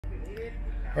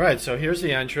All right, so here's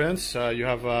the entrance. You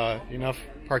have enough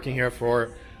parking here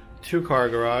for 2-car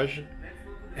garage,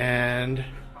 and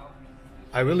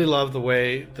I really love the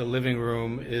way the living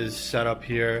room is set up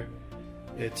here.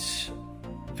 It's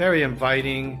very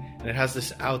inviting, and it has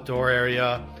this outdoor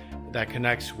area that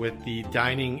connects with the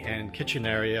dining and kitchen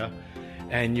area,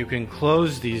 and you can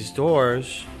close these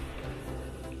doors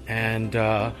and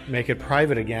make it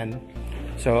private again.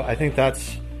 So I think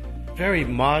that's very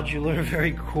modular,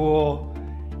 very cool.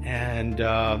 And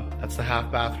that's the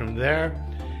half bathroom there.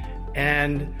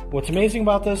 And what's amazing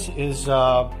about this is,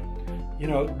 you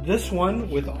know, this one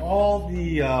with all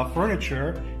the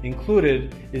furniture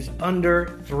included is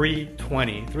under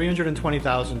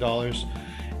 $320,000,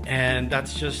 and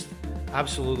that's just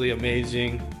absolutely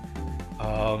amazing.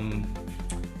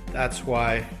 That's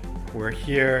why we're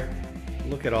here.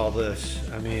 Look at all this.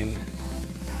 I mean,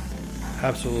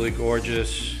 absolutely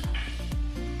gorgeous.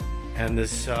 And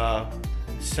this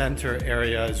center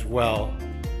area as well.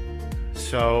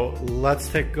 So let's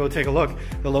go take a look.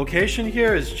 The location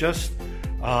here is just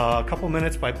a couple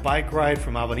minutes by bike ride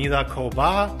from Avenida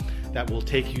Coba. That will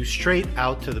take you straight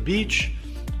out to the beach,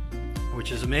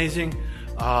 which is amazing.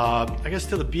 I guess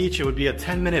to the beach it would be a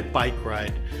 10-minute bike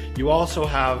ride. You also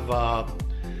have a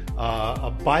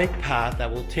bike path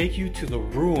that will take you to the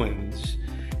ruins,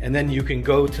 and then you can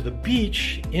go to the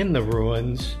beach in the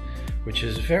ruins, which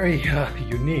is very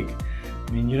unique.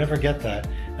 I mean, you never get that.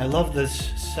 I love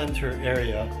this center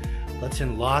area. Lets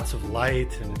in lots of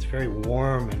light, and it's very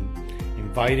warm and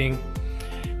inviting.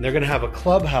 And they're gonna have a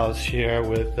clubhouse here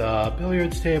with a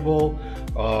billiards table,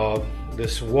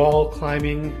 this wall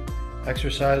climbing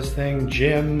exercise thing,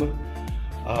 gym.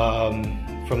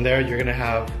 From there, you're gonna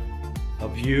have a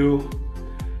view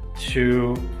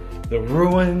to the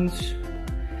ruins,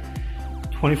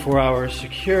 24-hour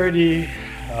security.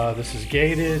 This is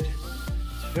gated.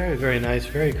 Very, very nice,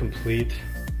 very complete.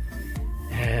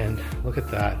 And look at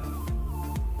that.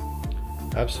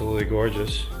 Absolutely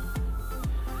gorgeous.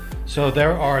 So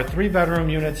there are 3-bedroom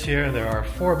units here. There are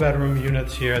 4-bedroom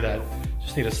units here that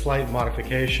just need a slight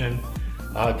modification.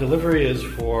 Delivery is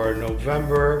for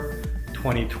November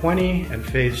 2020, and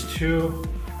phase 2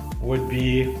 would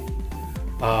be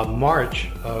March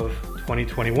of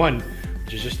 2021,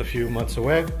 which is just a few months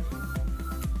away.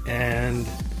 And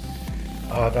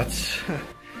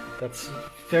that's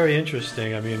very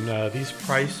interesting. I mean, these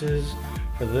prices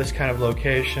for this kind of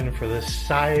location, for this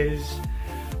size,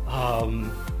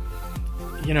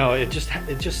 you know, it just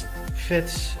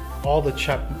fits all the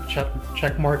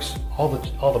check marks, all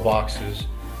the boxes,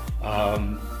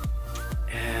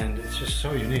 and it's just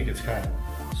so unique. It's got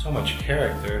so much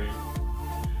character,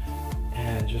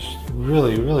 and just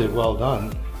really, really well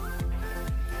done.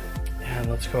 And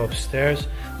let's go upstairs.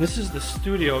 This is the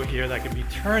studio here that can be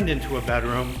turned into a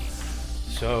bedroom.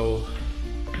 So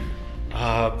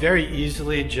very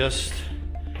easily just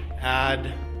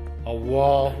add a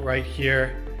wall right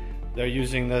here. They're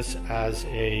using this as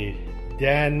a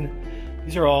den.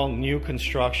 These are all new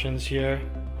constructions here.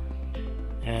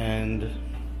 And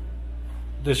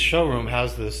this showroom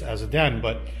has this as a den,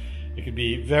 but it could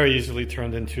be very easily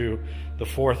turned into the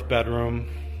 4th bedroom.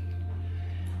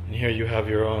 And here you have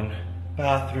your own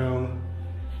bathroom,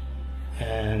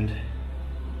 and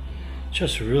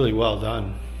just really well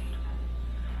done.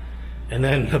 And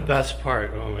then the best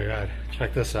part, oh my God,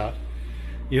 check this out.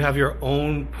 You have your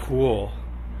own pool.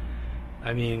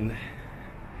 I mean,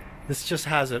 this just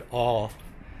has it all.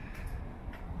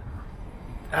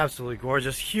 Absolutely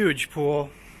gorgeous, huge pool.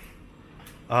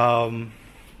 And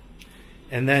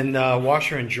then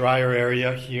washer and dryer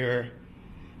area here.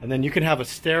 And then you can have a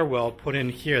stairwell put in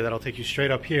here that'll take you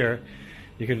straight up here.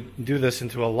 You can do this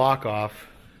into a lock-off,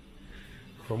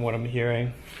 from what I'm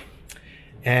hearing.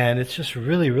 And it's just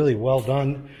really, really well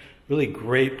done. Really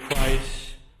great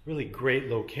price, really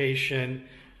great location,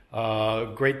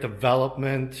 great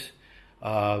development.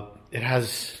 It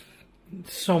has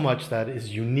so much that is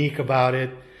unique about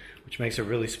it, which makes it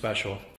really special.